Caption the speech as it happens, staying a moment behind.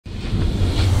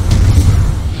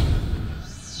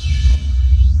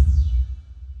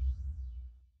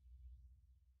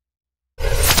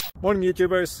Morning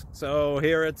YouTubers. So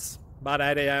here it's about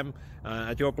 8 a.m.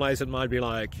 At your place it might be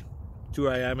like 2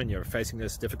 a.m. and you're facing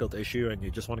this difficult issue and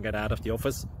you just want to get out of the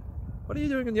office. What are you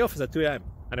doing in the office at 2 a.m.?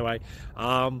 Anyway,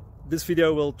 this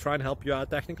video will try and help you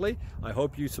out technically. I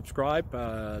hope you subscribe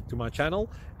to my channel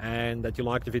and that you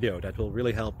like the video. That will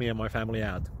really help me and my family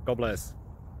out. God bless.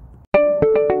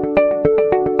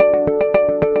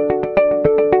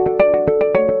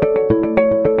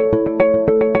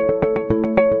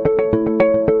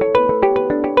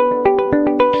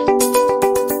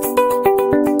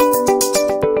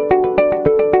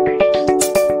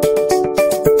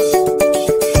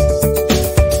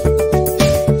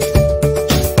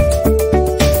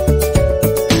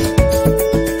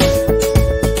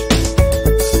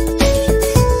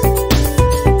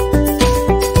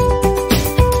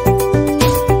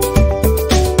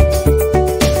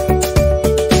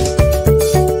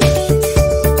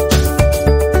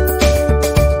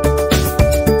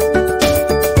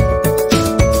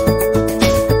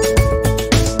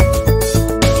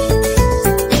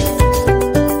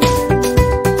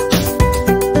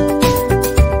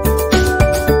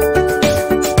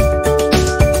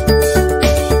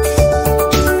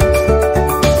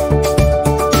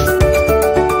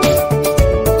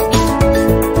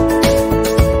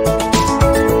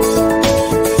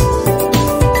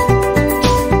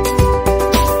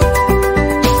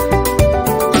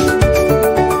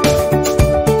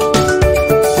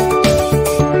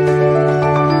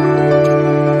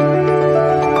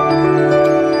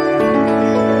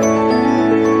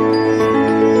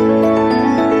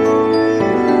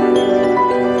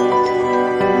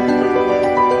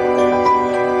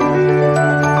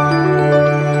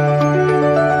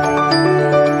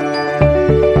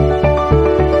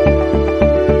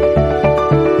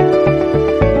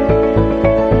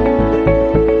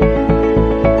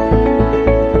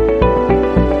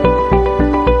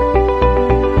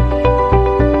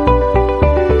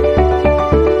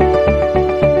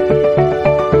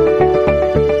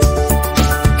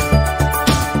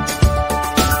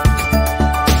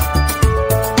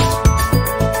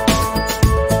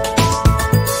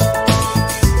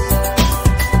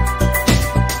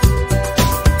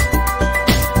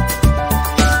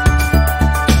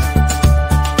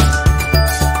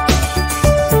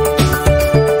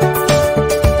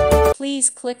 Please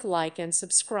click like and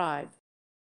subscribe.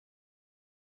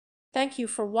 Thank you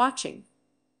for watching.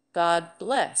 God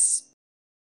bless.